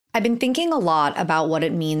I've been thinking a lot about what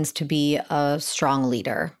it means to be a strong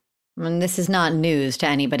leader. And this is not news to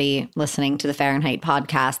anybody listening to the Fahrenheit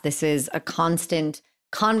podcast. This is a constant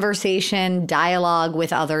conversation, dialogue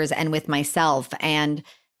with others and with myself. And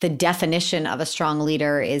the definition of a strong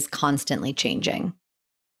leader is constantly changing.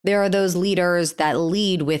 There are those leaders that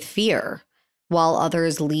lead with fear, while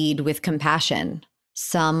others lead with compassion.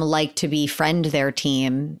 Some like to befriend their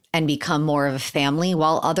team and become more of a family,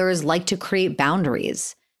 while others like to create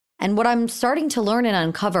boundaries. And what I'm starting to learn and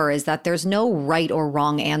uncover is that there's no right or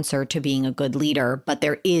wrong answer to being a good leader, but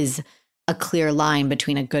there is a clear line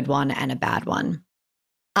between a good one and a bad one.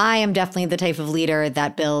 I am definitely the type of leader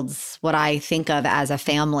that builds what I think of as a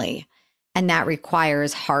family, and that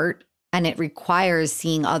requires heart, and it requires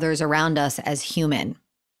seeing others around us as human.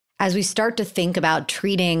 As we start to think about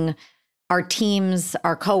treating our teams,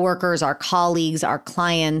 our coworkers, our colleagues, our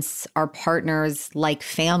clients, our partners like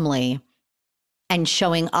family, and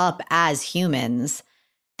showing up as humans,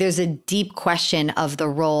 there's a deep question of the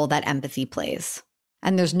role that empathy plays.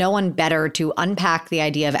 And there's no one better to unpack the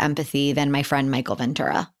idea of empathy than my friend Michael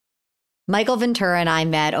Ventura. Michael Ventura and I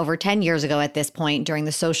met over 10 years ago at this point during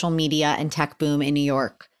the social media and tech boom in New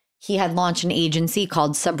York. He had launched an agency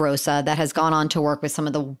called Sub Rosa that has gone on to work with some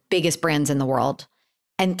of the biggest brands in the world.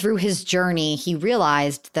 And through his journey, he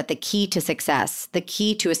realized that the key to success, the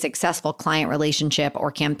key to a successful client relationship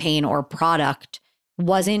or campaign or product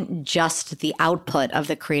wasn't just the output of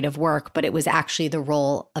the creative work, but it was actually the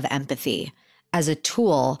role of empathy as a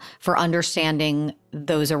tool for understanding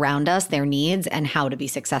those around us, their needs, and how to be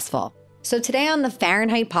successful. So today on the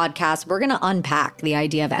Fahrenheit podcast, we're going to unpack the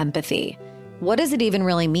idea of empathy. What does it even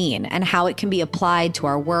really mean, and how it can be applied to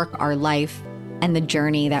our work, our life, and the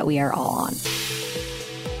journey that we are all on?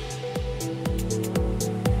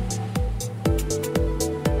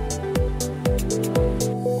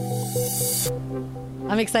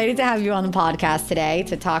 I'm excited to have you on the podcast today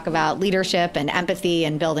to talk about leadership and empathy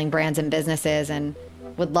and building brands and businesses, and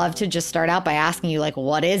would love to just start out by asking you,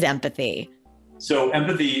 what is empathy? So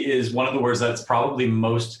empathy is one of the words that's probably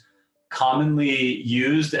most commonly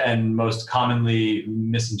used and most commonly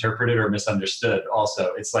misinterpreted or misunderstood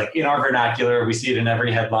also. It's like in our vernacular, we see it in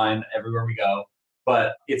every headline, everywhere we go,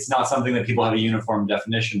 but it's not something that people have a uniform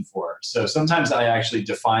definition for. So sometimes I actually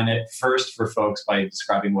define it first for folks by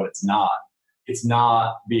describing what it's not. It's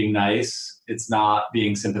not being nice. It's not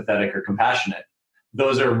being sympathetic or compassionate.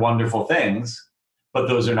 Those are wonderful things, but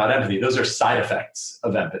those are not empathy. Those are side effects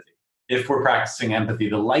of empathy. If we're practicing empathy,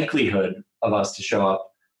 the likelihood of us to show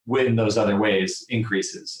up in those other ways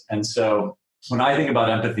increases. And so when I think about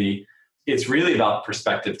empathy, it's really about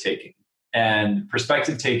perspective taking. And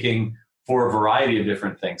perspective taking for a variety of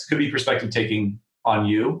different things. Could be perspective taking on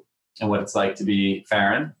you and what it's like to be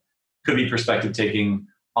Farron. Could be perspective taking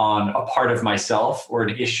on a part of myself or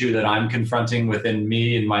an issue that I'm confronting within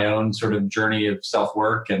me in my own sort of journey of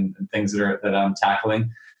self-work and things that I'm tackling.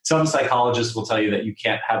 Some psychologists will tell you that you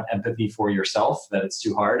can't have empathy for yourself, that it's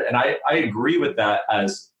too hard. And I agree with that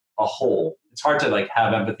as a whole. It's hard to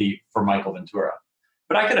have empathy for Michael Ventura.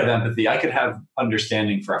 But I could have empathy. I could have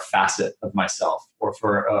understanding for a facet of myself or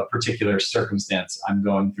for a particular circumstance I'm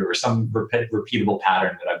going through or some repeatable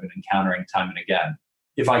pattern that I've been encountering time and again.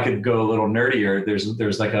 If I could go a little nerdier,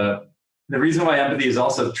 the reason why empathy is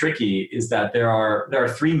also tricky is that there are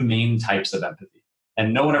three main types of empathy.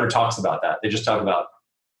 And no one ever talks about that. They just talk about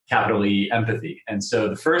capital E empathy. And so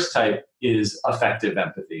the first type is affective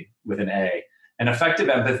empathy with an A. And affective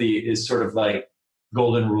empathy is sort of like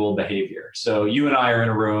golden rule behavior. So you and I are in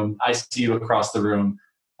a room. I see you across the room.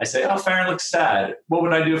 I say, oh, Farron looks sad. What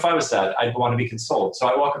would I do if I was sad? I'd want to be consoled. So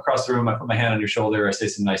I walk across the room. I put my hand on your shoulder. I say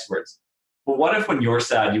some nice words. But what if when you're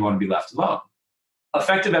sad, you want to be left alone?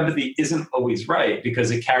 Effective empathy isn't always right because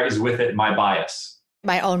it carries with it my bias.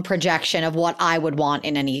 My own projection of what I would want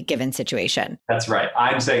in any given situation. That's right.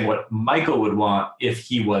 I'm saying what Michael would want if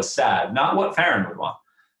he was sad, not what Farron would want.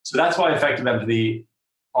 So that's why effective empathy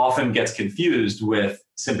often gets confused with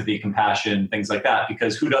sympathy, compassion, things like that,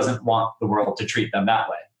 because who doesn't want the world to treat them that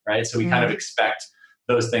way, right? So we kind of expect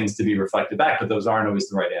those things to be reflected back, but those aren't always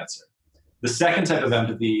the right answer. The second type of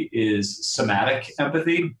empathy is somatic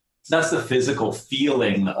empathy. That's the physical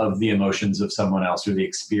feeling of the emotions of someone else or the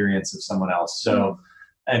experience of someone else. So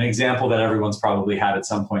an example that everyone's probably had at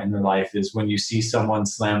some point in their life is when you see someone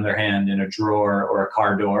slam their hand in a drawer or a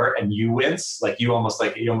car door and you wince, you almost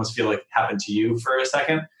feel like it happened to you for a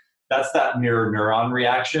second. That's that mirror neuron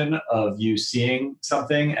reaction of you seeing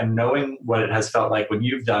something and knowing what it has felt like when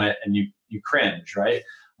you've done it and you cringe, right?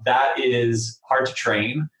 That is hard to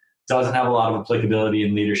train. Doesn't have a lot of applicability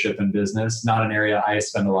in leadership and business, not an area I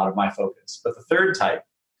spend a lot of my focus. But the third type,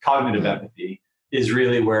 cognitive empathy, is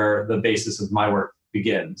really where the basis of my work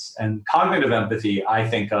begins. And cognitive empathy, I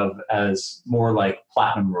think of as more like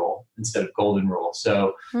platinum rule instead of golden rule.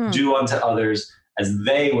 So do unto others as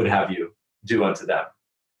they would have you do unto them.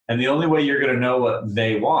 And the only way you're going to know what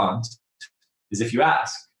they want is if you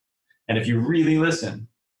ask, and if you really listen,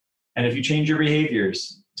 and if you change your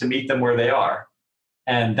behaviors to meet them where they are.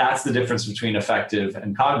 And that's the difference between effective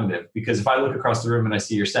and cognitive. Because if I look across the room and I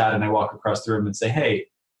see you're sad and I walk across the room and say, hey,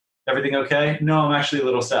 everything okay? No, I'm actually a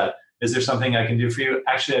little sad. Is there something I can do for you?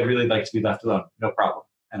 Actually, I'd really like to be left alone. No problem.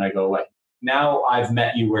 And I go away. Now I've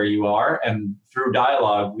met you where you are. And through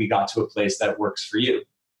dialogue, we got to a place that works for you.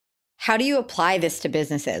 How do you apply this to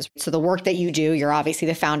businesses? So the work that you do, you're obviously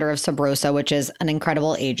the founder of Sabrosa, which is an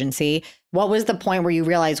incredible agency. What was the point where you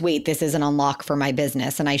realized, wait, this is an unlock for my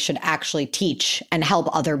business and I should actually teach and help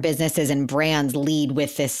other businesses and brands lead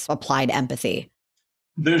with this applied empathy?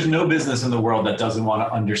 There's no business in the world that doesn't want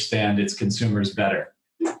to understand its consumers better.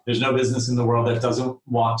 There's no business in the world that doesn't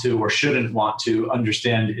want to or shouldn't want to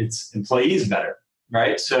understand its employees better,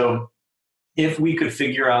 right? So if we could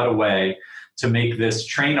figure out a way to make this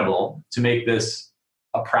trainable, to make this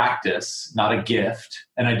a practice, not a gift.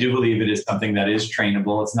 And I do believe it is something that is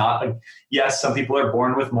trainable. It's not, yes, some people are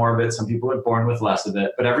born with more of it, some people are born with less of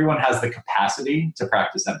it, but everyone has the capacity to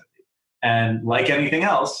practice empathy. And like anything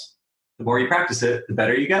else, the more you practice it, the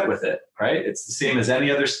better you get with it, right? It's the same as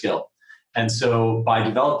any other skill. And so by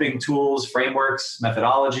developing tools, frameworks,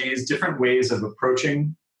 methodologies, different ways of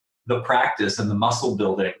approaching the practice and the muscle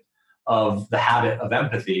building of the habit of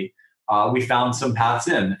empathy, we found some paths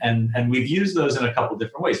in, and we've used those in a couple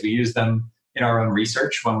different ways. We use them in our own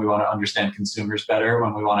research when we want to understand consumers better,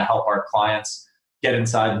 when we want to help our clients get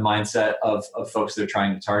inside the mindset of folks they're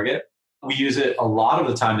trying to target. We use it a lot of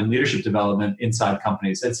the time in leadership development inside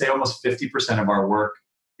companies. I'd say almost 50% of our work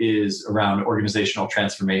is around organizational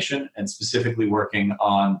transformation and specifically working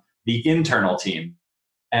on the internal team.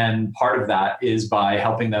 And part of that is by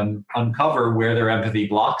helping them uncover where their empathy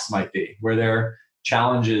blocks might be, where their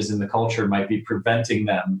challenges in the culture might be preventing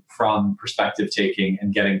them from perspective taking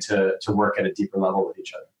and getting to work at a deeper level with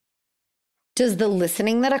each other. Does the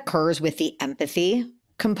listening that occurs with the empathy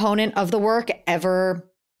component of the work ever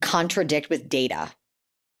contradict with data?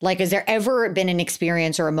 Like, has there ever been an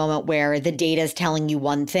experience or a moment where the data is telling you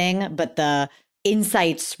one thing, but the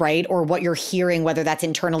insights, right, or what you're hearing, whether that's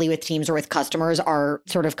internally with teams or with customers, are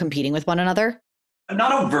sort of competing with one another?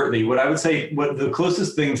 Not overtly. What I would say, what the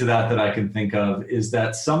closest thing to that I can think of is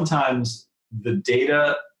that sometimes the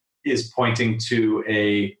data is pointing to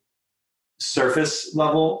a surface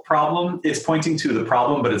level problem. It's pointing to the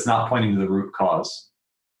problem, but it's not pointing to the root cause.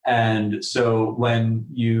 And so when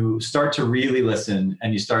you start to really listen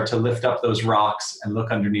and you start to lift up those rocks and look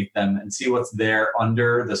underneath them and see what's there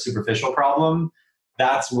under the superficial problem,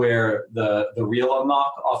 that's where the real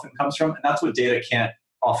unlock often comes from. And that's what data can't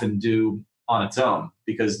often do on its own,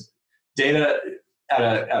 because data at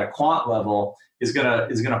a quant level is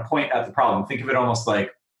gonna point at the problem. Think of it almost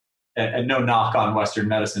like, and no knock on Western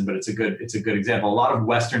medicine, but it's a good example. A lot of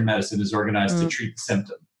Western medicine is organized to treat the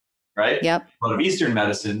symptom, right? Yep. A lot of Eastern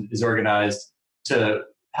medicine is organized to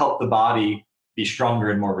help the body be stronger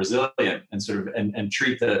and more resilient, and sort of and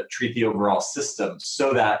treat the overall system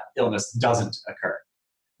so that illness doesn't occur.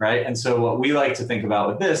 Right. And so what we like to think about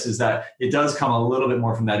with this is that it does come a little bit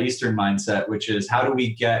more from that Eastern mindset, which is how do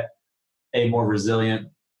we get a more resilient,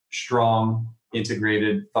 strong,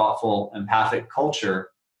 integrated, thoughtful, empathic culture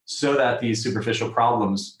so that these superficial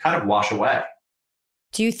problems kind of wash away.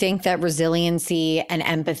 Do you think that resiliency and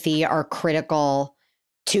empathy are critical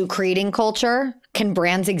to creating culture? Can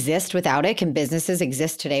brands exist without it? Can businesses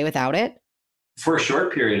exist today without it? For a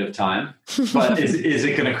short period of time, but is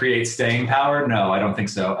it going to create staying power? No, I don't think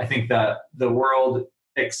so. I think that the world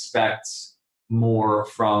expects more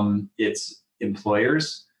from its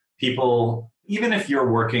employers. People, even if you're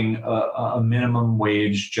working a minimum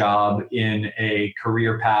wage job in a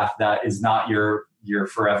career path that is not your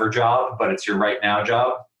forever job, but it's your right now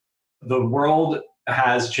job, the world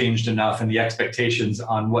has changed enough and the expectations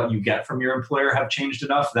on what you get from your employer have changed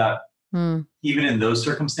enough that even in those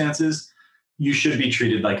circumstances, you should be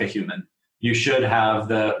treated like a human. You should have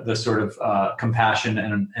the sort of compassion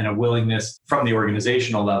and a willingness from the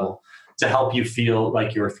organizational level to help you feel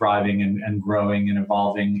like you're thriving and growing and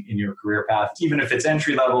evolving in your career path. Even if it's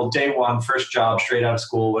entry level, day one, first job, straight out of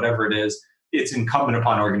school, whatever it is, it's incumbent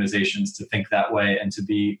upon organizations to think that way and to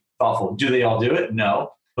be thoughtful. Do they all do it?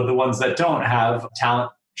 No. But the ones that don't have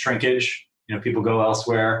talent shrinkage, people go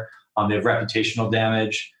elsewhere, they have reputational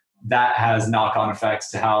damage. That has knock-on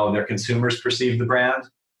effects to how their consumers perceive the brand.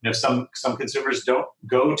 Some consumers don't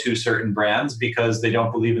go to certain brands because they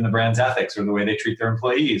don't believe in the brand's ethics or the way they treat their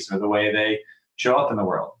employees or the way they show up in the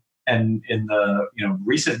world. And in the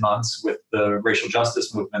recent months with the racial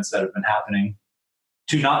justice movements that have been happening,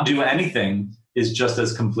 to not do anything is just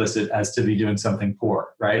as complicit as to be doing something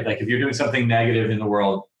poor, right? Like if you're doing something negative in the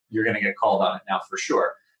world, you're going to get called on it now for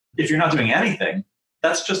sure. If you're not doing anything,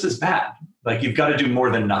 that's just as bad. Like you've got to do more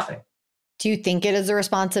than nothing. Do you think it is a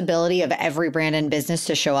responsibility of every brand and business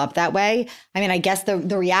to show up that way? I mean, I guess the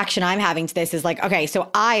reaction I'm having to this is like, okay, so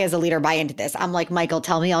I as a leader buy into this. I'm like, Michael,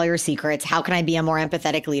 tell me all your secrets. How can I be a more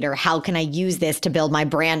empathetic leader? How can I use this to build my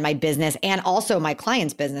brand, my business, and also my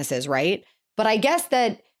clients' businesses, right? But I guess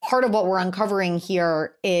that part of what we're uncovering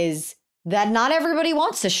here is that not everybody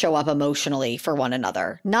wants to show up emotionally for one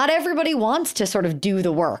another. Not everybody wants to sort of do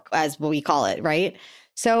the work, as we call it, right?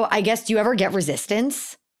 So I guess, do you ever get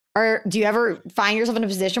resistance? Or do you ever find yourself in a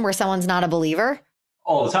position where someone's not a believer?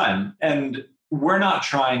 All the time. And we're not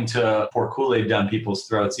trying to pour Kool-Aid down people's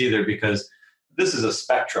throats either, because this is a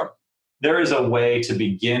spectrum. There is a way to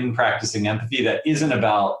begin practicing empathy that isn't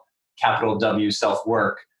about capital W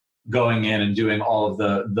self-work, going in and doing all of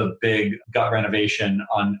the big gut renovation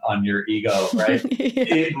on your ego, right? Yeah.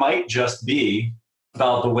 It might just be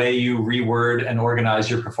about the way you reword and organize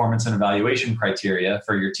your performance and evaluation criteria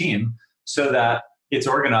for your team so that it's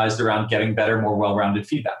organized around getting better, more well-rounded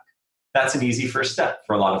feedback. That's an easy first step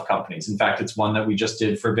for a lot of companies. In fact, it's one that we just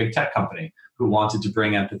did for a big tech company who wanted to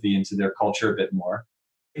bring empathy into their culture a bit more.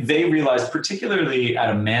 They realized, particularly at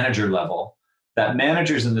a manager level, that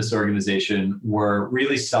managers in this organization were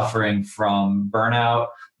really suffering from burnout.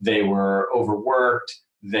 They were overworked.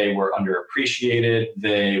 They were underappreciated.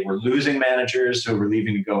 They were losing managers who were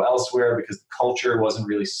leaving to go elsewhere because the culture wasn't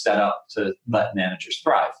really set up to let managers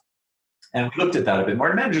thrive. And we looked at that a bit more.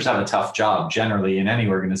 And managers have a tough job generally in any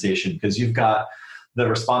organization because you've got the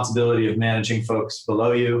responsibility of managing folks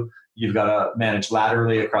below you. You've got to manage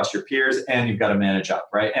laterally across your peers, and you've got to manage up,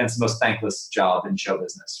 right? And it's the most thankless job in show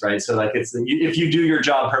business, right? So like if you do your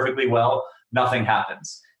job perfectly well, nothing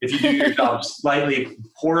happens. If you do your job slightly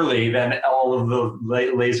poorly, then all of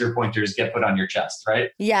the laser pointers get put on your chest,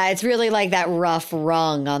 right? Yeah, it's really like that rough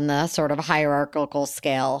rung on the sort of hierarchical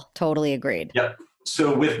scale. Totally agreed. Yep.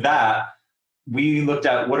 So with that, we looked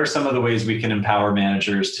at what are some of the ways we can empower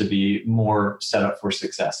managers to be more set up for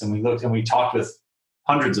success. And we looked and we talked with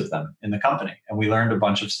hundreds of them in the company, and we learned a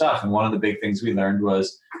bunch of stuff. And one of the big things we learned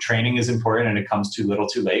was training is important and it comes too little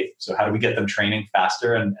too late. So how do we get them training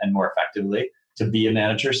faster and more effectively to be a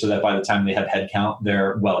manager so that by the time they have headcount,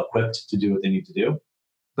 they're well equipped to do what they need to do?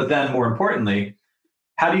 But then more importantly,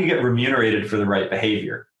 how do you get remunerated for the right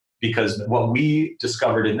behavior? Because what we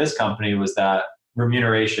discovered in this company was that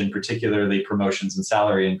remuneration, particularly promotions and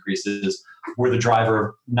salary increases, were the driver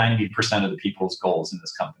of 90% of the people's goals in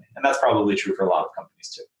this company. And that's probably true for a lot of companies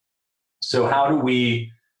too. So how do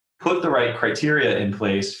we put the right criteria in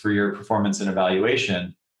place for your performance and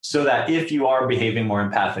evaluation so that if you are behaving more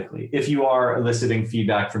empathically, if you are eliciting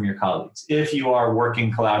feedback from your colleagues, if you are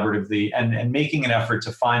working collaboratively and making an effort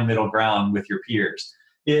to find middle ground with your peers,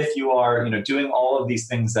 if you are doing all of these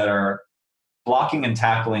things that are blocking and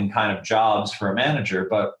tackling kind of jobs for a manager,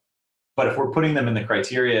 but if we're putting them in the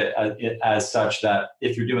criteria as such that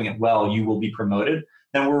if you're doing it well, you will be promoted,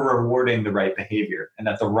 then we're rewarding the right behavior and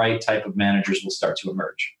that the right type of managers will start to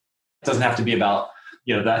emerge. It doesn't have to be about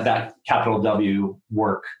that capital W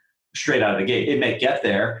work straight out of the gate. It may get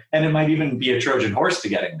there, and it might even be a Trojan horse to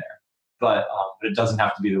getting there, but it doesn't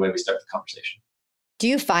have to be the way we start the conversation. Do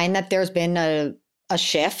you find that there's been a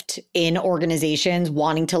shift in organizations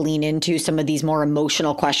wanting to lean into some of these more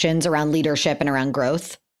emotional questions around leadership and around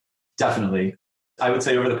growth? Definitely. I would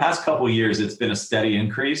say over the past couple of years, it's been a steady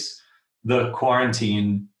increase. The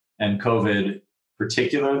quarantine and COVID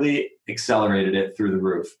particularly accelerated it through the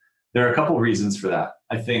roof. There are a couple of reasons for that.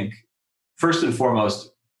 I think first and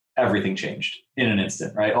foremost, everything changed in an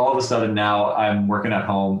instant, right? All of a sudden now I'm working at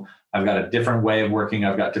home. I've got a different way of working.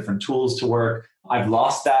 I've got different tools to work. I've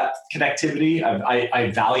lost that connectivity. I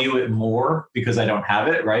value it more because I don't have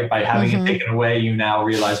it, right? By having it taken away, you now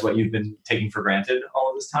realize what you've been taking for granted all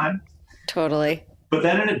of this time. Totally. But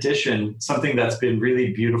then in addition, something that's been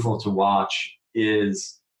really beautiful to watch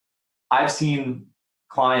is I've seen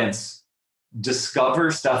clients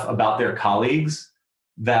discover stuff about their colleagues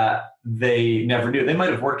that they never knew. They might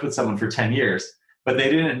have worked with someone for 10 years, but they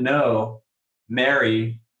didn't know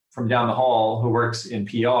Mary from down the hall who works in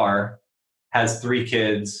PR has 3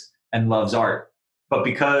 kids and loves art. But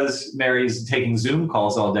because Mary's taking Zoom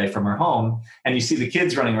calls all day from her home, and you see the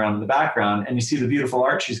kids running around in the background, and you see the beautiful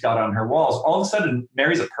art she's got on her walls, all of a sudden,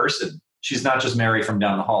 Mary's a person. She's not just Mary from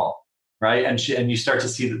down the hall. right? And you start to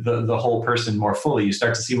see the whole person more fully. You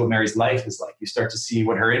start to see what Mary's life is like. You start to see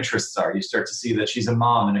what her interests are. You start to see that she's a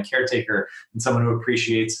mom and a caretaker and someone who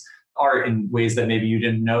appreciates art in ways that maybe you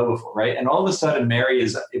didn't know before, right? And all of a sudden, Mary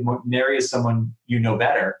is someone you know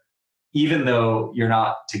better, even though you're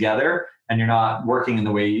not together and you're not working in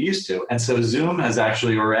the way you used to. And so Zoom has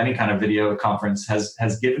actually, or any kind of video conference,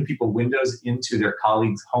 has given people windows into their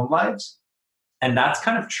colleagues' home lives. And that's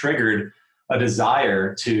kind of triggered a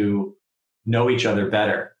desire to know each other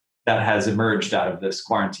better that has emerged out of this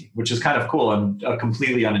quarantine, which is kind of cool and a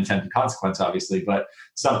completely unintended consequence, obviously, but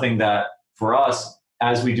something that for us,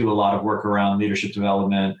 as we do a lot of work around leadership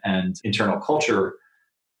development and internal culture,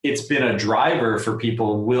 it's been a driver for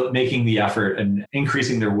people making the effort and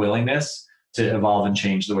increasing their willingness to evolve and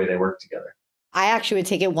change the way they work together. I actually would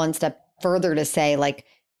take it one step further to say, like,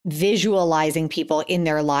 visualizing people in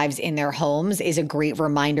their lives, in their homes, is a great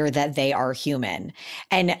reminder that they are human.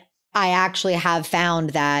 And I actually have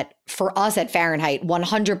found that for us at Fahrenheit,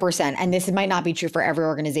 100%, and this might not be true for every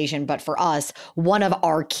organization, but for us, one of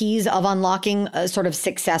our keys of unlocking a sort of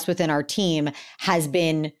success within our team has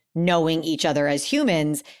been knowing each other as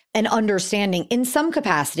humans and understanding in some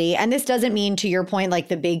capacity. And this doesn't mean, to your point, like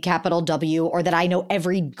the big capital W, or that I know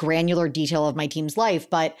every granular detail of my team's life,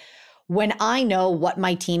 but when I know what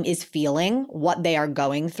my team is feeling, what they are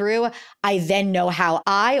going through, I then know how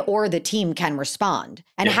I or the team can respond.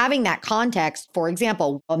 And having that context, for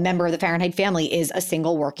example, a member of the Fahrenheit family is a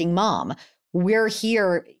single working mom. We're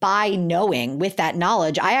here by knowing, with that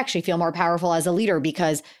knowledge, I actually feel more powerful as a leader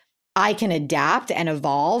because I can adapt and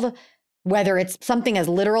evolve, whether it's something as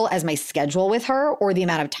literal as my schedule with her or the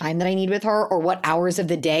amount of time that I need with her or what hours of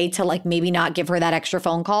the day to like maybe not give her that extra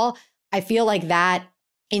phone call. I feel like that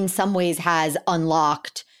in some ways has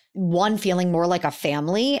unlocked, one, feeling more like a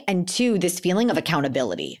family, and two, this feeling of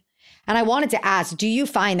accountability. And I wanted to ask, do you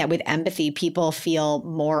find that with empathy, people feel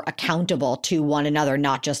more accountable to one another,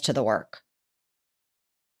 not just to the work?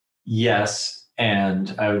 Yes.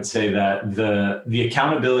 And I would say that the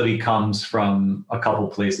accountability comes from a couple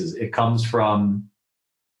places. It comes from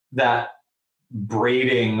that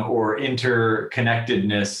braiding or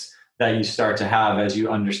interconnectedness that you start to have as you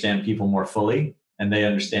understand people more fully and they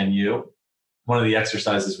understand you. One of the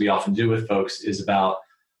exercises we often do with folks is about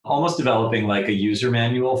almost developing like a user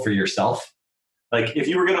manual for yourself. Like, if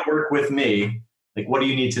you were going to work with me, like, what do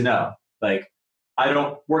you need to know? Like, I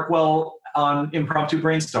don't work well on impromptu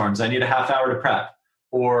brainstorms. I need a half hour to prep.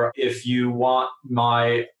 Or if you want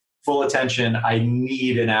my full attention, I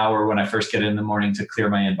need an hour when I first get in the morning to clear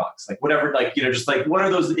my inbox. Like, whatever, like, just like, what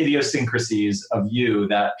are those idiosyncrasies of you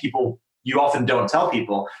that you often don't tell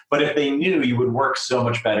people, but if they knew, you would work so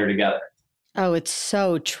much better together. Oh, it's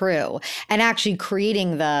so true. And actually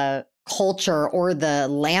creating the culture or the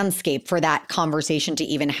landscape for that conversation to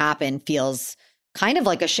even happen feels kind of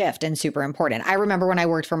like a shift and super important. I remember when I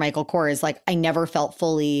worked for Michael Kors, like, I never felt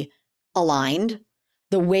fully aligned.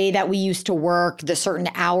 The way that we used to work, the certain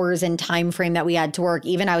hours and time frame that we had to work.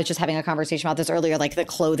 Even I was just having a conversation about this earlier, like the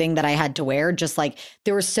clothing that I had to wear, just like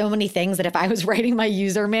there were so many things that if I was writing my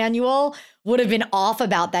user manual would have been off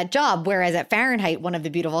about that job. Whereas at Fahrenheit, one of the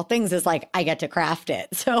beautiful things is like I get to craft it.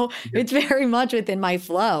 So it's very much within my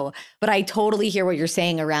flow. But I totally hear what you're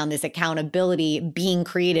saying around this accountability being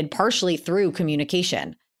created partially through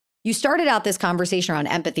communication. You started out this conversation around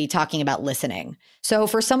empathy talking about listening. So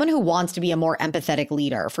for someone who wants to be a more empathetic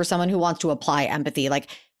leader, for someone who wants to apply empathy,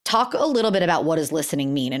 like, talk a little bit about what does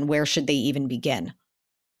listening mean and where should they even begin?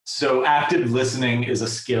 So active listening is a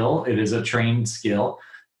skill. It is a trained skill.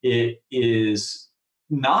 It is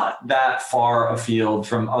not that far afield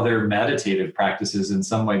from other meditative practices in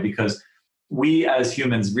some way, because we as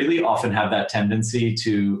humans really often have that tendency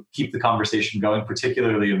to keep the conversation going.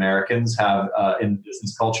 Particularly Americans have in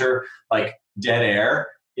business culture, like, dead air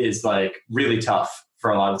is like really tough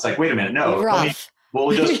for a lot. It's like, wait a minute, no,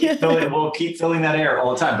 we'll just we'll keep filling that air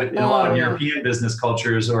all the time. But in a lot of European business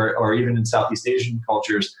cultures, or even in Southeast Asian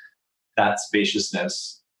cultures, that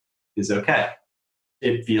spaciousness is okay.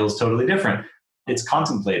 It feels totally different. It's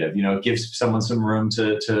contemplative. It gives someone some room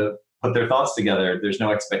to put their thoughts together. There's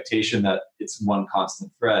no expectation that it's one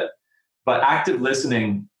constant thread. But active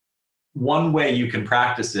listening, one way you can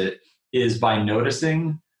practice it is by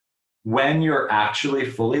noticing when you're actually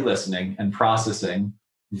fully listening and processing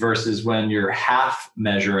versus when you're half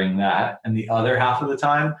measuring that. And the other half of the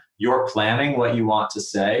time, you're planning what you want to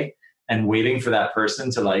say and waiting for that person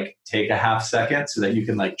to like take a half second so that you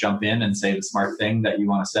can like jump in and say the smart thing that you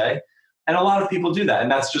want to say. And a lot of people do that. And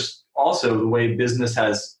that's just also the way business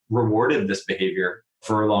has rewarded this behavior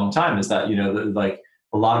for a long time, is that, like,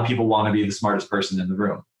 a lot of people want to be the smartest person in the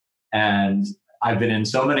room. And I've been in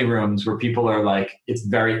so many rooms where people are like, it's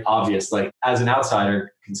very obvious. Like as an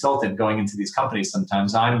outsider consultant going into these companies,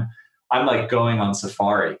 sometimes I'm like going on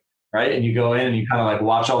safari, right? And you go in and you kind of like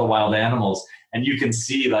watch all the wild animals and you can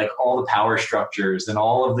see like all the power structures and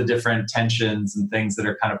all of the different tensions and things that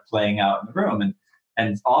are kind of playing out in the room.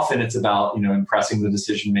 And often it's about, impressing the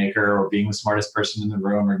decision maker or being the smartest person in the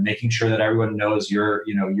room or making sure that everyone knows your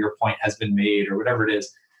point has been made or whatever it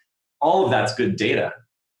is. All of that's good data.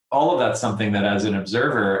 All of that's something that as an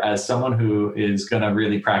observer, as someone who is going to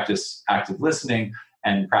really practice active listening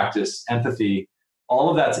and practice empathy, all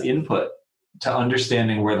of that's input to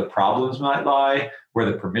understanding where the problems might lie, where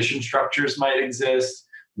the permission structures might exist,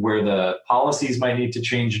 where the policies might need to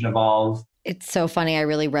change and evolve. It's so funny. I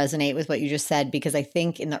really resonate with what you just said because I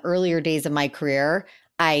think in the earlier days of my career,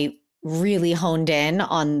 I really honed in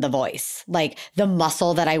on the voice. Like the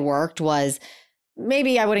muscle that I worked was,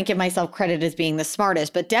 maybe I wouldn't give myself credit as being the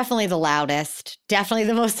smartest, but definitely the loudest, definitely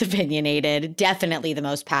the most opinionated, definitely the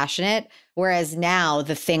most passionate. Whereas now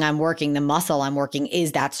the thing I'm working, the muscle I'm working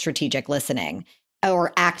is that strategic listening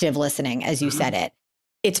or active listening, as you said it.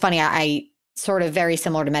 It's funny. I sort of very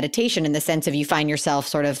similar to meditation in the sense of you find yourself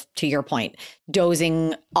sort of, to your point,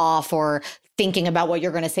 dozing off or thinking about what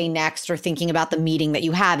you're going to say next or thinking about the meeting that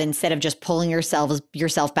you have instead of just pulling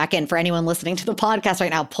yourself back in. For anyone listening to the podcast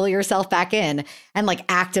right now, pull yourself back in and like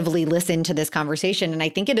actively listen to this conversation. And I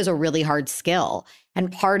think it is a really hard skill.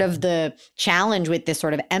 And part of the challenge with this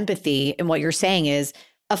sort of empathy and what you're saying is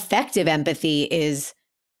effective empathy is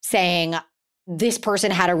saying, this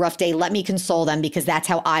person had a rough day. Let me console them because that's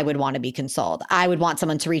how I would want to be consoled. I would want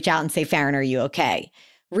someone to reach out and say, Farron, are you okay?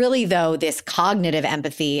 Really, though, this cognitive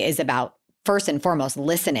empathy is about first and foremost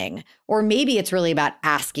listening, or maybe it's really about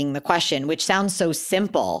asking the question, which sounds so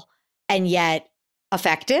simple and yet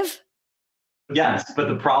effective. Yes, but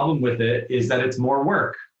the problem with it is that it's more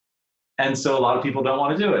work. And so a lot of people don't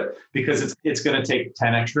want to do it because it's going to take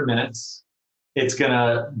 10 extra minutes. It's going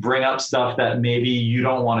to bring up stuff that maybe you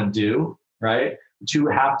don't want to do. Right? To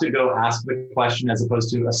have to go ask the question as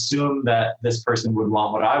opposed to assume that this person would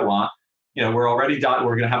want what I want. We're already,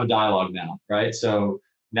 we're going to have a dialogue now, right? So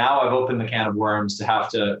now I've opened the can of worms to have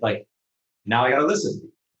to now I got to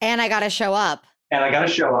listen. And I got to show up.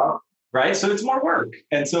 Right? So it's more work.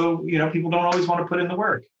 And so, people don't always want to put in the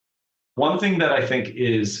work. One thing that I think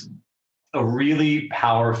is a really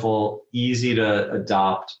powerful, easy to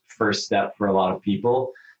adopt first step for a lot of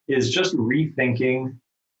people is just rethinking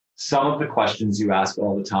some of the questions you ask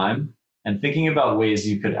all the time and thinking about ways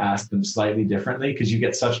you could ask them slightly differently because you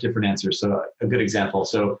get such different answers. So a good example.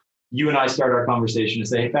 So you and I start our conversation to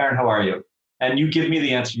say, hey, Farron, how are you? And you give me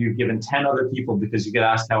the answer you've given 10 other people because you get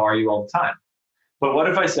asked, how are you all the time? But what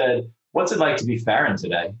if I said, what's it like to be Farron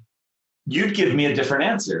today? You'd give me a different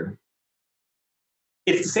answer.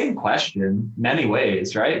 It's the same question many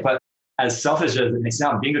ways, right? But as selfish as it may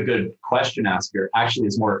sound, being a good question asker actually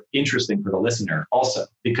is more interesting for the listener also,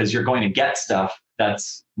 because you're going to get stuff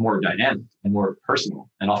that's more dynamic and more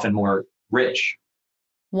personal and often more rich.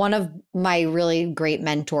 One of my really great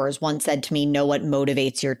mentors once said to me, know what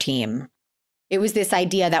motivates your team. It was this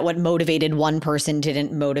idea that what motivated one person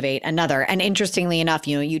didn't motivate another. And interestingly enough,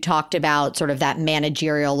 you talked about sort of that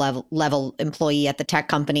managerial level employee at the tech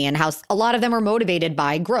company and how a lot of them are motivated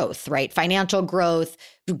by growth, right? Financial growth,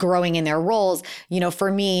 growing in their roles. For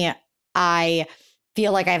me, I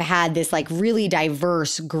feel like I've had this really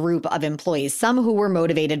diverse group of employees, some who were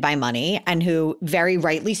motivated by money and who very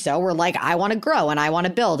rightly so were like, I want to grow and I want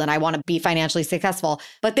to build and I want to be financially successful.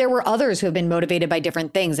 But there were others who have been motivated by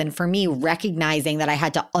different things. And for me, recognizing that I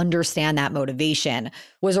had to understand that motivation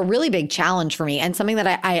was a really big challenge for me and something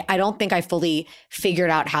that I don't think I fully figured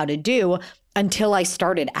out how to do until I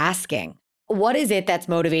started asking. What is it that's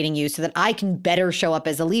motivating you so that I can better show up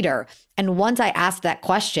as a leader? And once I asked that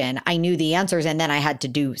question, I knew the answers and then I had to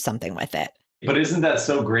do something with it. But isn't that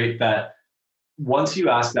so great that once you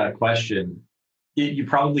ask that question, you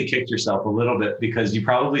probably kicked yourself a little bit because you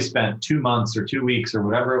probably spent 2 months or 2 weeks or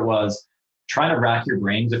whatever it was trying to rack your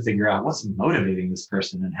brain to figure out what's motivating this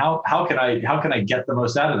person and how can I get the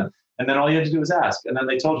most out of them? And then all you had to do was ask, and then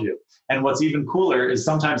they told you. And what's even cooler is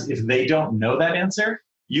sometimes if they don't know that answer,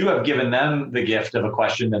 you have given them the gift of a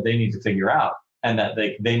question that they need to figure out and that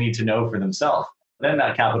they need to know for themselves. Then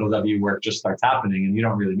that capital W work just starts happening and you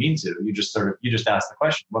don't really mean to. You just ask the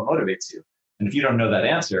question, what motivates you? And if you don't know that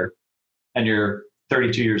answer and you're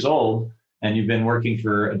 32 years old and you've been working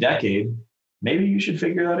for a decade, maybe you should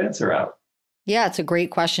figure that answer out. Yeah, it's a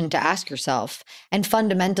great question to ask yourself. And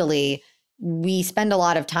fundamentally, we spend a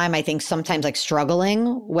lot of time, I think, sometimes like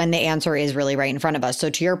struggling when the answer is really right in front of us. So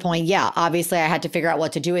to your point, yeah, obviously I had to figure out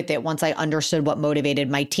what to do with it once I understood what motivated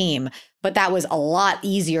my team. But that was a lot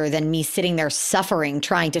easier than me sitting there suffering,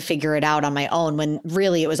 trying to figure it out on my own, when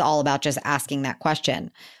really it was all about just asking that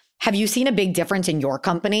question. Have you seen a big difference in your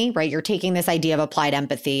company, right? You're taking this idea of applied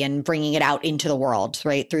empathy and bringing it out into the world,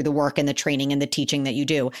 right? Through the work and the training and the teaching that you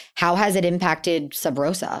do. How has it impacted Sub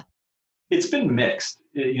Rosa? It's been mixed.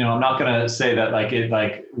 I'm not going to say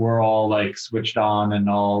that we're all like switched on and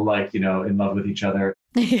all like, in love with each other.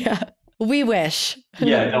 Yeah. We wish.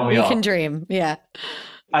 Yeah, don't we all? We can dream. Yeah.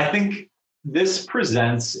 I think this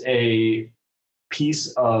presents a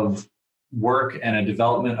piece of work and a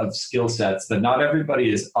development of skill sets that not everybody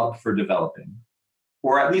is up for developing,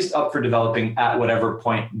 or at least up for developing at whatever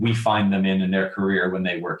point we find them in their career when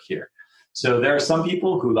they work here. So there are some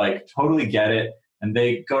people who like totally get it and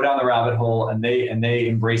they go down the rabbit hole and they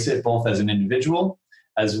embrace it both as an individual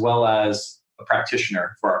as well as a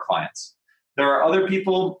practitioner for our clients. There are other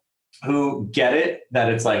people who get it, that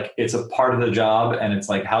it's like, it's a part of the job and it's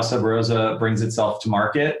like how Sub Rosa brings itself to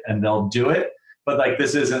market, and they'll do it. But like,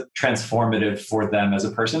 this isn't transformative for them as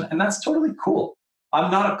a person. And that's totally cool. I'm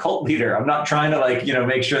not a cult leader. I'm not trying to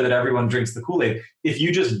make sure that everyone drinks the Kool-Aid. If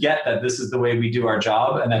you just get that this is the way we do our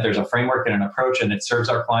job and that there's a framework and an approach and it serves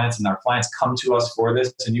our clients and our clients come to us for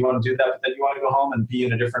this, and you want to do that, but then you want to go home and be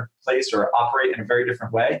in a different place or operate in a very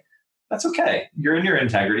different way, that's okay. You're in your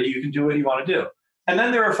integrity. You can do what you want to do. And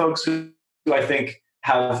then there are folks who I think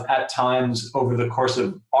have at times over the course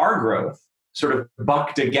of our growth sort of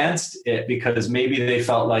bucked against it because maybe they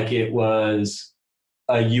felt like it was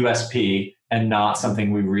a USP and not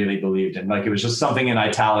something we really believed in. Like it was just something in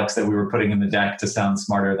italics that we were putting in the deck to sound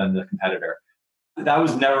smarter than the competitor. That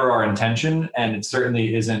was never our intention, and it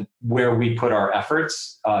certainly isn't where we put our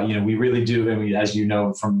efforts. We really do, and as you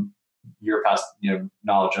know from your past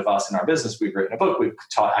knowledge of us and our business, we've written a book, we've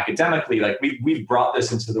taught academically, like we've brought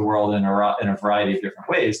this into the world in a variety of different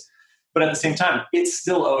ways. But at the same time, it's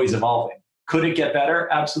still always evolving. Could it get better?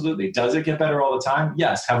 Absolutely. Does it get better all the time?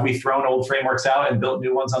 Yes. Have we thrown old frameworks out and built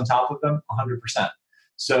new ones on top of them? 100%.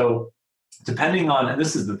 So depending on, and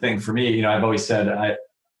this is the thing for me, I've always said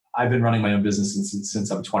I've been running my own business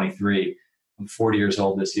since I'm 23. I'm 40 years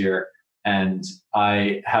old this year. And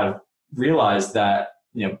I have realized that,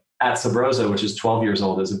 at Sub Rosa, which is 12 years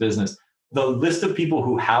old as a business, the list of people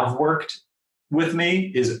who have worked with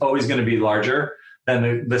me is always going to be larger than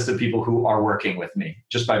the list of people who are working with me,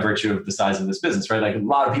 just by virtue of the size of this business, right? Like a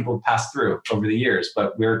lot of people pass through over the years,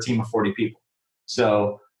 but we're a team of 40 people.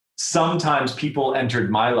 So sometimes people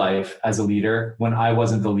entered my life as a leader when I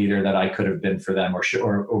wasn't the leader that I could have been for them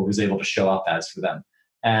or was able to show up as for them.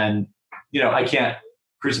 And, I can't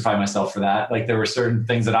crucify myself for that. Like there were certain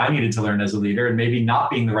things that I needed to learn as a leader, and maybe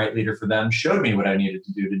not being the right leader for them showed me what I needed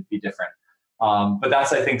to do to be different. But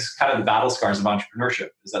that's, I think, kind of the battle scars of entrepreneurship,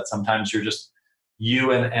 is that sometimes you're just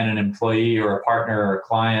you and an employee or a partner or a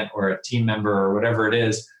client or a team member or whatever it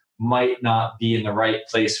is might not be in the right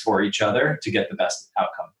place for each other to get the best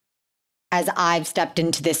outcome. As I've stepped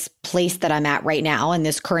into this place that I'm at right now, in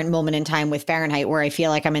this current moment in time with Fahrenheit, where I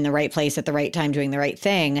feel like I'm in the right place at the right time doing the right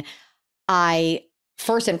thing, I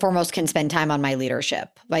first and foremost can spend time on my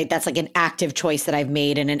leadership, right? That's like an active choice that I've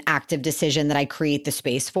made and an active decision that I create the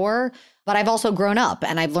space for. But I've also grown up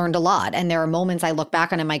and I've learned a lot. And there are moments I look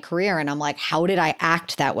back on in my career and I'm like, how did I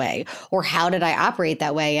act that way? Or how did I operate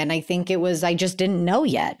that way? And I think it was, I just didn't know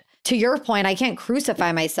yet. To your point, I can't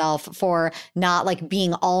crucify myself for not like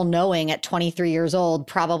being all knowing at 23 years old,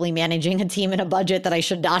 probably managing a team and a budget that I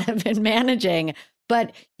should not have been managing.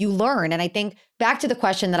 But you learn. And I think back to the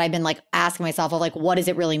question that I've been like asking myself of like, what does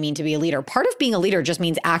it really mean to be a leader? Part of being a leader just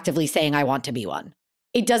means actively saying, I want to be one.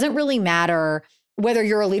 It doesn't really matter whether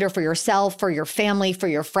you're a leader for yourself, for your family, for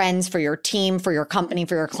your friends, for your team, for your company,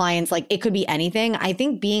 for your clients. Like it could be anything. I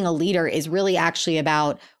think being a leader is really actually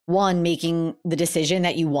about, one, making the decision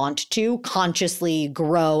that you want to consciously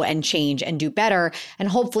grow and change and do better, and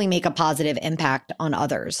hopefully make a positive impact on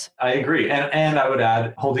others. I agree. And I would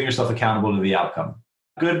add, holding yourself accountable to the outcome.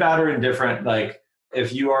 Good, bad, or indifferent. Like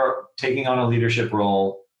if you are taking on a leadership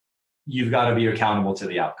role, you've got to be accountable to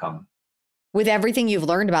the outcome. With everything you've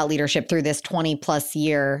learned about leadership through this 20 plus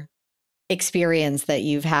year experience that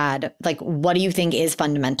you've had, like, what do you think is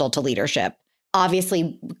fundamental to leadership?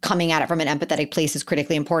 Obviously, coming at it from an empathetic place is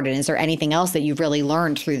critically important. Is there anything else that you've really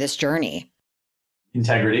learned through this journey?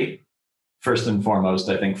 Integrity, first and foremost,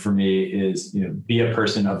 I think for me is, be a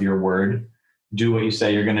person of your word. Do what you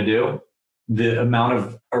say you're going to do. The amount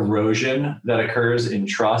of erosion that occurs in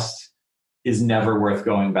trust is never worth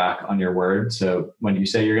going back on your word. So when you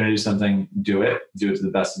say you're going to do something, do it to the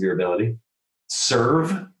best of your ability.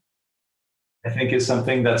 serve, I think is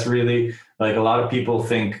something that's really like a lot of people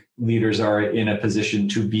think leaders are in a position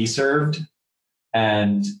to be served.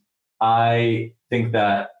 And I think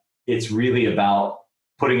that it's really about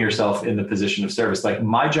putting yourself in the position of service. Like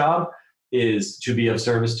my job is to be of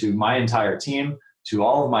service to my entire team, to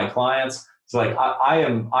all of my clients. So like I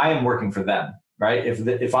am working for them, right?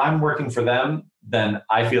 If I'm working for them, then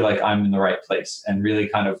I feel like I'm in the right place and really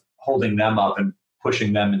kind of holding them up and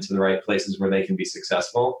pushing them into the right places where they can be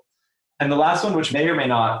successful. And the last one, which may or may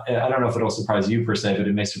not, I don't know if it'll surprise you per se, but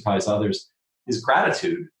it may surprise others, is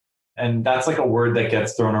gratitude. And that's like a word that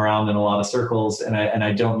gets thrown around in a lot of circles. And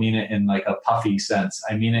I don't mean it in like a puffy sense.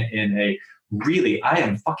 I mean it in a really, I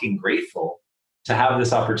am fucking grateful to have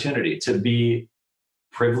this opportunity to be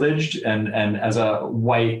privileged. And as a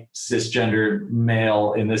white cisgendered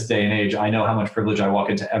male in this day and age, I know how much privilege I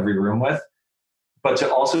walk into every room with. But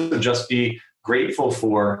to also just be grateful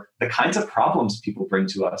for the kinds of problems people bring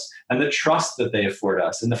to us and the trust that they afford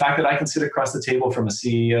us. And the fact that I can sit across the table from a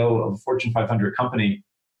CEO of a Fortune 500 company,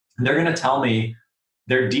 and they're going to tell me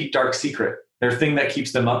their deep, dark secret, their thing that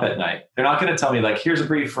keeps them up at night. They're not going to tell me like, here's a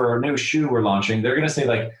brief for a new shoe we're launching. They're going to say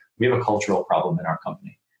like, we have a cultural problem in our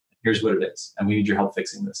company. Here's what it is. And we need your help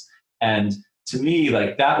fixing this. And to me,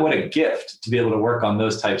 like that, what a gift to be able to work on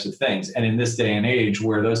those types of things. And in this day and age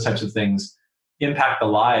where those types of things impact the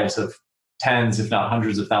lives of tens, if not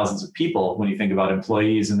hundreds of thousands of people, when you think about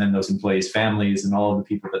employees and then those employees' families and all of the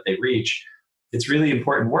people that they reach, it's really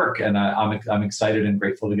important work. And I'm excited and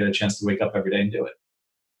grateful to get a chance to wake up every day and do it.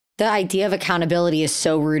 The idea of accountability is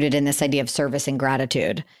so rooted in this idea of service and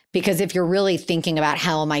gratitude, because if you're really thinking about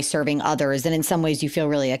how am I serving others, and in some ways you feel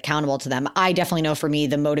really accountable to them. I definitely know for me,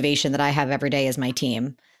 the motivation that I have every day is my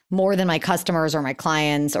team. More than my customers or my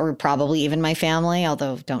clients or probably even my family,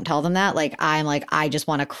 although don't tell them that. Like, I just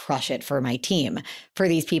want to crush it for my team, for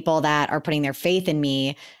these people that are putting their faith in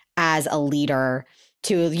me as a leader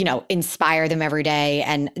to, inspire them every day.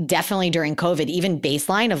 And definitely during COVID, even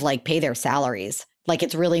baseline of like pay their salaries. Like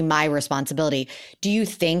it's really my responsibility. Do you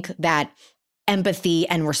think that empathy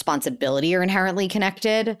and responsibility are inherently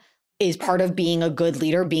connected? Is part of being a good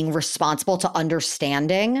leader, being responsible to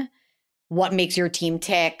understanding what makes your team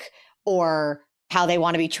tick or how they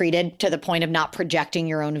want to be treated to the point of not projecting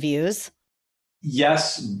your own views?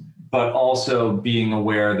 Yes, but also being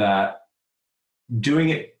aware that doing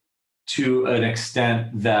it to an extent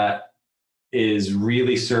that is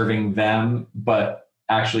really serving them, but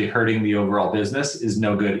actually hurting the overall business is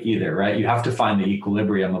no good either, right? You have to find the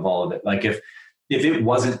equilibrium of all of it. Like if it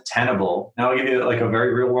wasn't tenable, now I'll give you like a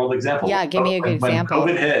very real world example. Yeah, give me a good example.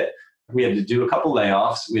 When COVID hit, we had to do a couple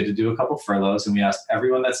layoffs, we had to do a couple furloughs, and we asked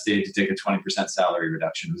everyone that stayed to take a 20% salary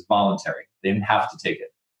reduction. It was voluntary. They didn't have to take it.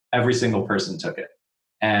 Every single person took it.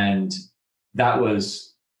 And that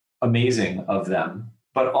was amazing of them.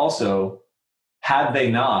 But also, had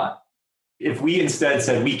they not, if we instead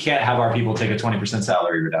said we can't have our people take a 20%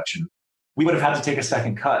 salary reduction, we would have had to take a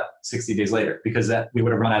second cut 60 days later because we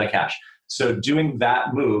would have run out of cash. So doing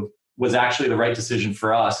that move was actually the right decision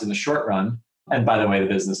for us in the short run. And by the way, the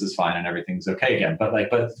business is fine and everything's okay again. But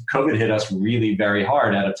COVID hit us really very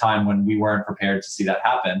hard at a time when we weren't prepared to see that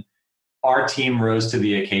happen. Our team rose to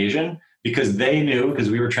the occasion because they knew,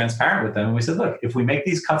 because we were transparent with them. And we said, look, if we make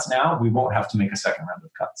these cuts now, we won't have to make a second round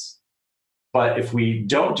of cuts. But if we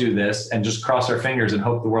don't do this and just cross our fingers and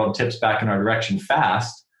hope the world tips back in our direction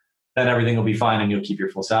fast, then everything will be fine and you'll keep your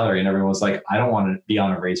full salary. And everyone was like, I don't want to be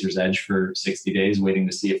on a razor's edge for 60 days waiting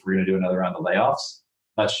to see if we're going to do another round of layoffs.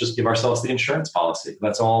 Let's just give ourselves the insurance policy.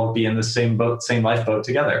 Let's all be in the same boat, same lifeboat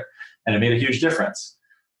together. And it made a huge difference.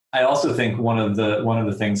 I also think one of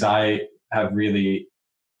the things I have really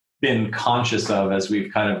been conscious of as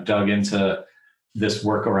we've kind of dug into this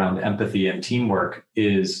work around empathy and teamwork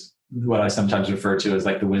is what I sometimes refer to as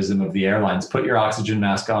like the wisdom of the airlines. Put your oxygen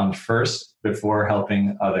mask on first before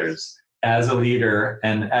helping others. As a leader,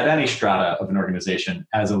 and at any strata of an organization,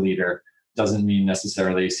 as a leader doesn't mean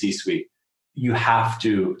necessarily C-suite. You have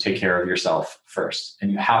to take care of yourself first,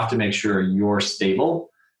 and you have to make sure you're stable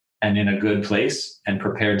and in a good place and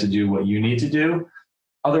prepared to do what you need to do.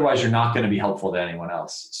 Otherwise, you're not going to be helpful to anyone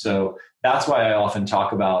else. So that's why I often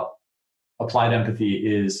talk about applied empathy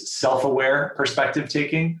is self-aware perspective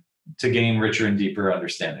taking to gain richer and deeper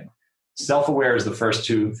understanding. Self-aware is the first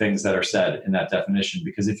two things that are said in that definition,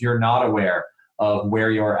 because if you're not aware of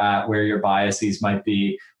where you're at, where your biases might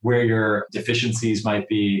be, where your deficiencies might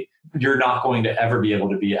be, you're not going to ever be able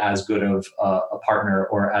to be as good of a partner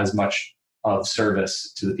or as much of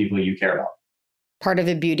service to the people you care about. Part of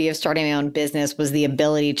the beauty of starting my own business was the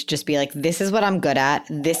ability to just be like, this is what I'm good at.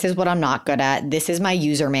 This is what I'm not good at. This is my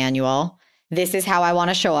user manual. This is how I want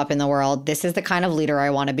to show up in the world. This is the kind of leader I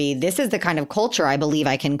want to be. This is the kind of culture I believe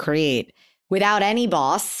I can create without any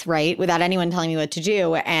boss, right? Without anyone telling me what to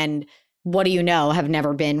do. And what do you know, have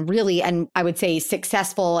never been really, and I would say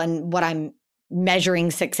successful. And what I'm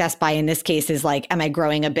measuring success by in this case is like, am I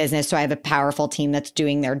growing a business? So I have a powerful team that's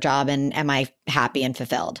doing their job, and am I happy and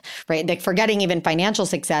fulfilled, right? Like forgetting even financial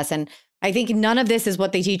success. And I think none of this is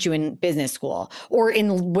what they teach you in business school or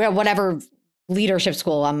in whatever leadership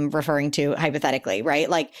school I'm referring to hypothetically, right?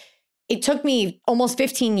 Like it took me almost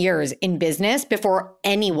 15 years in business before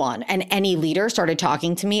anyone and any leader started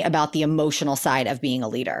talking to me about the emotional side of being a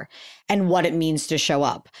leader and what it means to show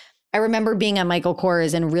up. I remember being at Michael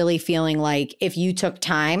Kors and really feeling like if you took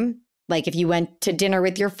time, like if you went to dinner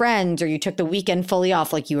with your friends or you took the weekend fully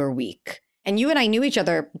off, like you were weak. And you and I knew each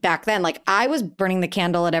other back then. Like I was burning the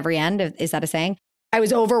candle at every end. Is that a saying? I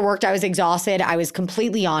was overworked. I was exhausted. I was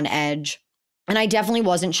completely on edge. And I definitely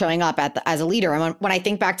wasn't showing up as a leader. And when I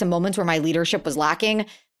think back to moments where my leadership was lacking,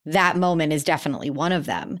 that moment is definitely one of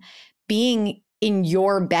them. Being in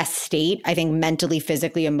your best state, I think mentally,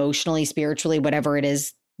 physically, emotionally, spiritually, whatever it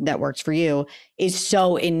is that works for you, is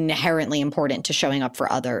so inherently important to showing up for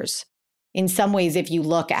others. In some ways, if you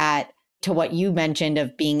look at to what you mentioned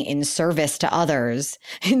of being in service to others,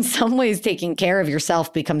 in some ways, taking care of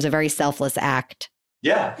yourself becomes a very selfless act.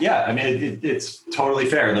 Yeah. I mean, it's totally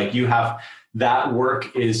fair. Like that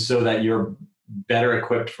work is so that you're better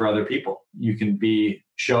equipped for other people. You can be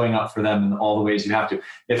showing up for them in all the ways you have to.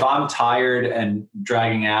 If I'm tired and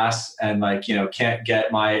dragging ass and like, can't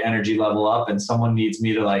get my energy level up and someone needs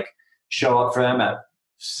me to like show up for them at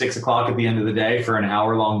 6 o'clock at the end of the day for an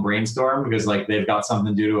hour-long brainstorm because like they've got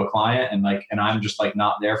something to do to a client and I'm just like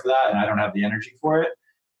not there for that and I don't have the energy for it.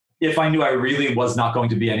 If I knew I really was not going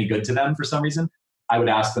to be any good to them for some reason, I would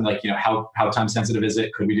ask them like, how time sensitive is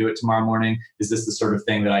it? Could we do it tomorrow morning? Is this the sort of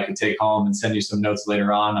thing that I could take home and send you some notes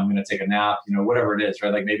later on? I'm going to take a nap, whatever it is,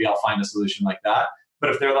 right? Like maybe I'll find a solution like that.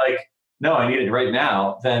 But if they're like, no, I need it right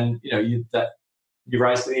now, then, you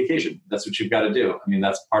rise to the occasion. That's what you've got to do. I mean,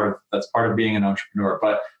 that's part of being an entrepreneur.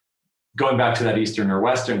 But going back to that Eastern or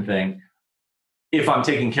Western thing, if I'm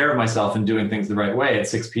taking care of myself and doing things the right way at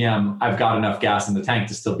 6 p.m., I've got enough gas in the tank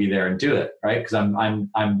to still be there and do it, right? Because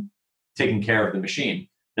I'm taking care of the machine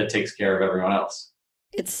that takes care of everyone else.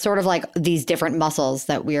 It's sort of like these different muscles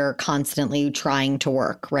that we're constantly trying to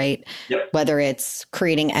work, right? Yep. Whether it's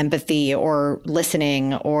creating empathy or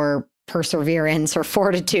listening or perseverance or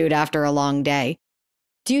fortitude after a long day.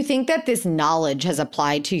 Do you think that this knowledge has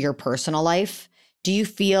applied to your personal life? Do you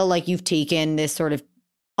feel like you've taken this sort of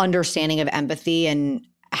understanding of empathy and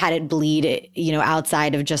had it bleed,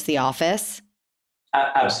 outside of just the office?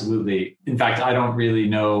 Absolutely. In fact, I don't really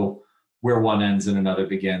know where one ends and another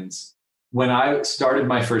begins. When I started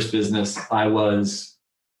my first business, I was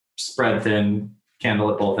spread thin,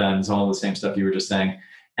 candle at both ends, all the same stuff you were just saying.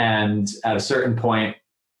 And at a certain point,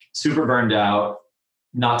 super burned out,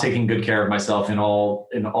 not taking good care of myself in all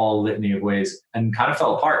litany of ways, and kind of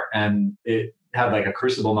fell apart. And it had like a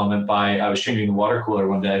crucible moment I was changing the water cooler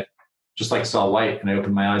one day, just like saw white, and I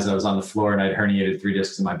opened my eyes, I was on the floor and I'd herniated 3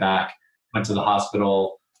 discs in my back, went to the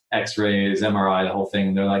hospital, X-rays, MRI, the whole thing.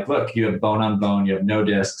 And they're like, look, you have bone on bone, you have no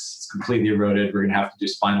discs, it's completely eroded. We're going to have to do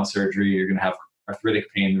spinal surgery. You're going to have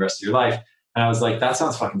arthritic pain the rest of your life. And I was like, that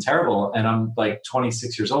sounds fucking terrible. And I'm like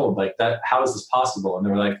 26 years old. Like that, how is this possible? And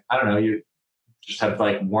they were like, I don't know, you just have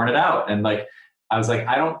like worn it out. And like, I was like,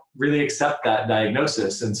 I don't really accept that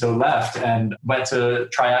diagnosis. And so left and went to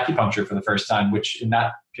try acupuncture for the first time, which in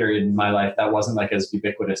that period in my life, that wasn't like as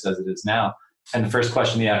ubiquitous as it is now. And the first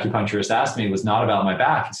question the acupuncturist asked me was not about my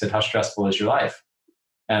back. He said, how stressful is your life?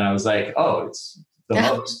 And I was like, oh, it's the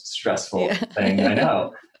most stressful thing I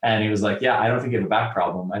know. And he was like, yeah, I don't think you have a back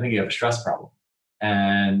problem. I think you have a stress problem.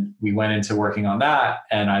 And we went into working on that.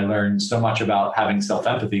 And I learned so much about having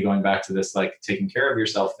self-empathy, going back to this, like taking care of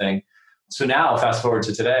yourself thing. So now fast forward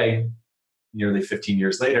to today, nearly 15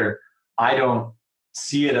 years later, I don't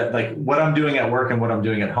see it at like what I'm doing at work and what I'm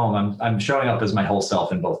doing at home. I'm showing up as my whole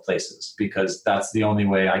self in both places because that's the only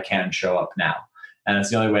way I can show up now. And it's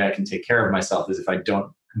the only way I can take care of myself is if I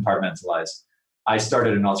don't compartmentalize. I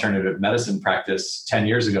started an alternative medicine practice 10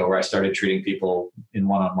 years ago where I started treating people in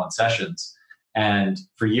one-on-one sessions. And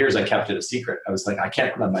for years I kept it a secret. I was like, I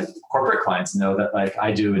can't let my corporate clients know that like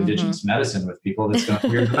I do indigenous medicine with people. That's going to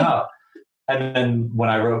weird them out. And then when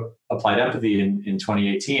I wrote Applied Empathy in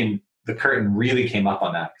 2018, the curtain really came up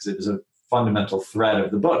on that because it was a fundamental thread of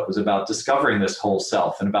the book was about discovering this whole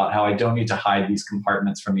self and about how I don't need to hide these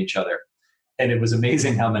compartments from each other. And it was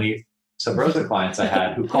amazing how many sub rosa clients I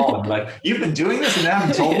had who called and were like, you've been doing this and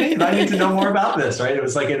haven't told me, and I need to know more about this, right? It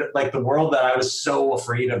was like the world that I was so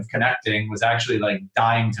afraid of connecting was actually like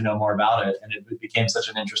dying to know more about it. And it became such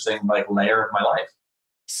an interesting like layer of my life.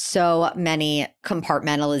 So many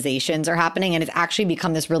compartmentalizations are happening, and it's actually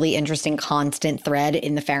become this really interesting constant thread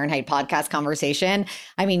in the Fahrenheit podcast conversation.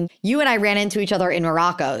 I mean, you and I ran into each other in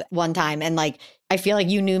Morocco one time, and like, I feel like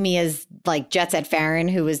you knew me as like Jet Set Farron,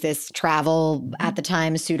 who was this travel at the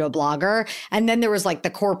time pseudo blogger. And then there was like the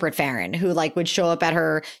corporate Farron who like would show up at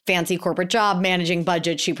her fancy corporate job, managing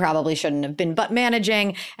budgets she probably shouldn't have been, but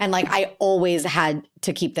managing. And like, I always had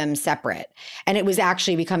to keep them separate. And it was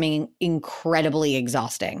actually becoming incredibly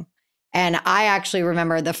exhausting. And I actually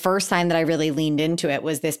remember the first time that I really leaned into it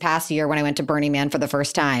was this past year when I went to Burning Man for the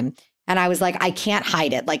first time. And I was like, I can't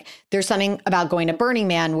hide it. Like, there's something about going to Burning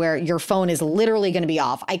Man where your phone is literally going to be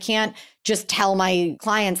off. I can't just tell my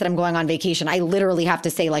clients that I'm going on vacation. I literally have to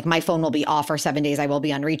say, like, my phone will be off for 7 days. I will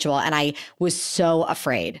be unreachable. And I was so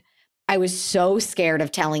afraid. I was so scared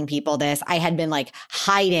of telling people this. I had been like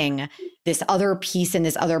hiding this other piece and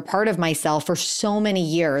this other part of myself for so many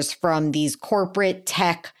years from these corporate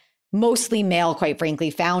tech, mostly male, quite frankly,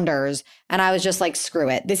 founders. And I was just like, screw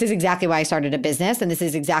it. This is exactly why I started a business. And this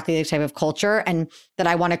is exactly the type of culture and that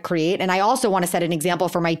I want to create. And I also want to set an example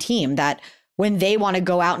for my team that when they want to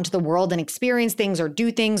go out into the world and experience things or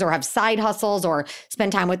do things or have side hustles or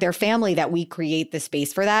spend time with their family, that we create the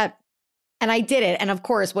space for that. And I did it. And of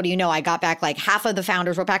course, what do you know? I got back like half of the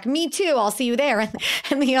founders were back, me too, I'll see you there.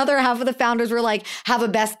 And the other half of the founders were like, have the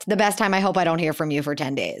best time. I hope I don't hear from you for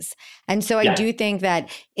 10 days. And so I do think that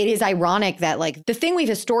it is ironic that like the thing we've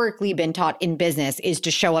historically been taught in business is to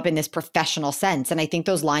show up in this professional sense. And I think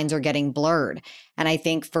those lines are getting blurred. And I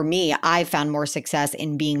think for me, I've found more success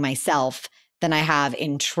in being myself than I have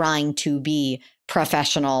in trying to be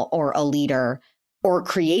professional or a leader or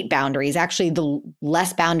create boundaries. Actually, the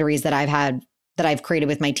less boundaries that I've created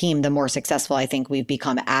with my team, the more successful I think we've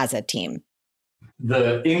become as a team.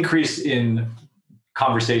 The increase in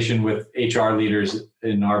conversation with HR leaders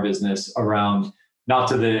in our business around, not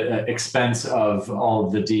to the expense of all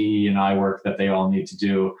of the DE and I work that they all need to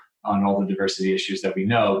do on all the diversity issues that we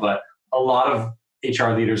know, but a lot of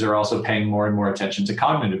HR leaders are also paying more and more attention to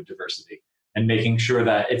cognitive diversity and making sure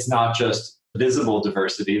that it's not just visible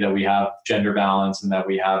diversity, that we have gender balance and that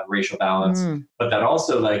we have racial balance, but that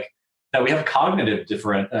also like that we have cognitive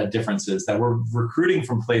differences, that we're recruiting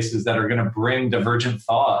from places that are going to bring divergent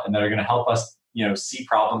thought and that are going to help us, see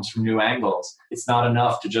problems from new angles. It's not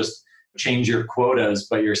enough to just change your quotas,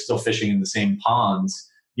 but you're still fishing in the same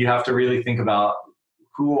ponds. You have to really think about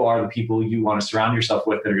who are the people you want to surround yourself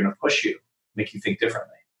with that are going to push you, make you think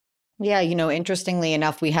differently. Yeah, interestingly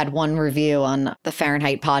enough, we had one review on the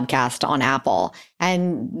Fahrenheit podcast on Apple,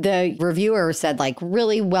 and the reviewer said like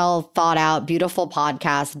really well thought out, beautiful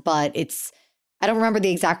podcast, but I don't remember the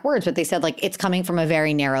exact words, but they said like it's coming from a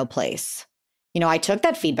very narrow place. I took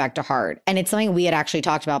that feedback to heart, and it's something we had actually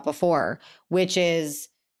talked about before, which is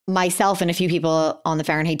myself and a few people on the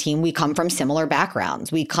Fahrenheit team, we come from similar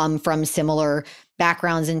backgrounds. We come from similar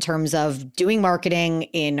backgrounds in terms of doing marketing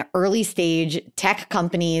in early stage tech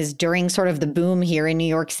companies during sort of the boom here in New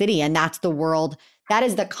York City. And that's the world, that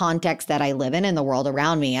is the context that I live in the world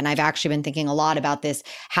around me. And I've actually been thinking a lot about this.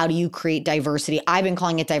 How do you create diversity? I've been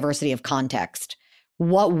calling it diversity of context.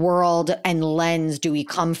 What world and lens do we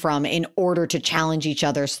come from in order to challenge each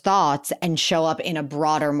other's thoughts and show up in a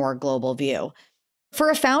broader, more global view? For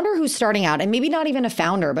a founder who's starting out, and maybe not even a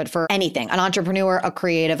founder, but for anything, an entrepreneur, a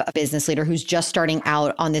creative, a business leader who's just starting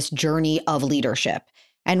out on this journey of leadership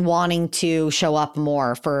and wanting to show up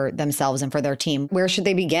more for themselves and for their team, where should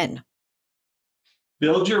they begin?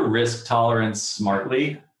 Build your risk tolerance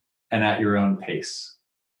smartly and at your own pace.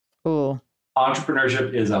 Ooh.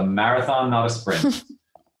 Entrepreneurship is a marathon, not a sprint.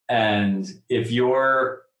 And if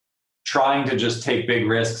you're trying to just take big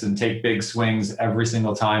risks and take big swings every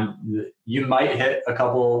single time, you might hit a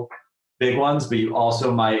couple big ones, but you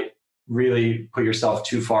also might really put yourself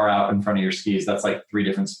too far out in front of your skis. That's like 3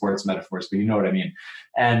 different sports metaphors, but you know what I mean.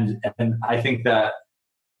 And I think that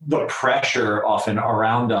the pressure often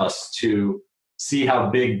around us to see how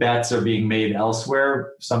big bets are being made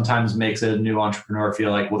elsewhere sometimes makes a new entrepreneur feel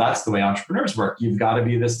like, well, that's the way entrepreneurs work. You've got to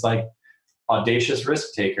be this like audacious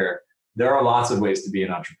risk taker. There are lots of ways to be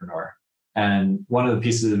an entrepreneur. And one of the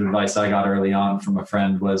pieces of advice I got early on from a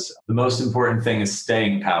friend was the most important thing is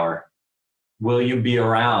staying power. Will you be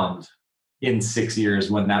around in 6 years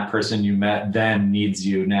when that person you met then needs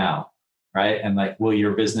you now? Right? And like, will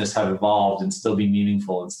your business have evolved and still be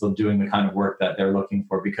meaningful and still doing the kind of work that they're looking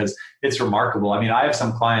for? Because it's remarkable. I mean, I have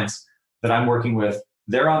some clients that I'm working with,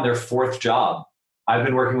 they're on their 4th job I've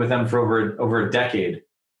been working with them for over a decade,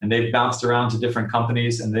 and they've bounced around to different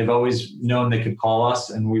companies, and they've always known they could call us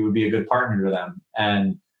and we would be a good partner to them.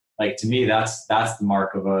 And like, to me, that's the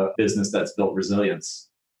mark of a business that's built resilience.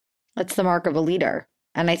 That's the mark of a leader.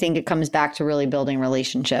 And I think it comes back to really building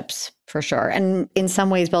relationships for sure. And in some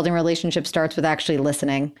ways, building relationships starts with actually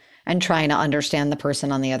listening and trying to understand the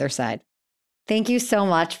person on the other side. Thank you so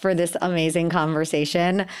much for this amazing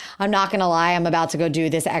conversation. I'm not going to lie, I'm about to go do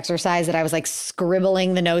this exercise that I was like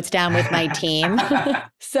scribbling the notes down with my team.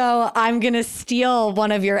 So I'm going to steal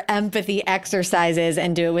one of your empathy exercises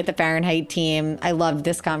and do it with the Fahrenheit team. I loved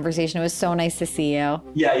this conversation. It was so nice to see you.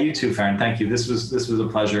 Yeah, you too, Farron. Thank you. This was a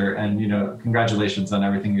pleasure. And, congratulations on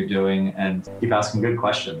everything you're doing, and keep asking good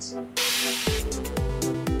questions.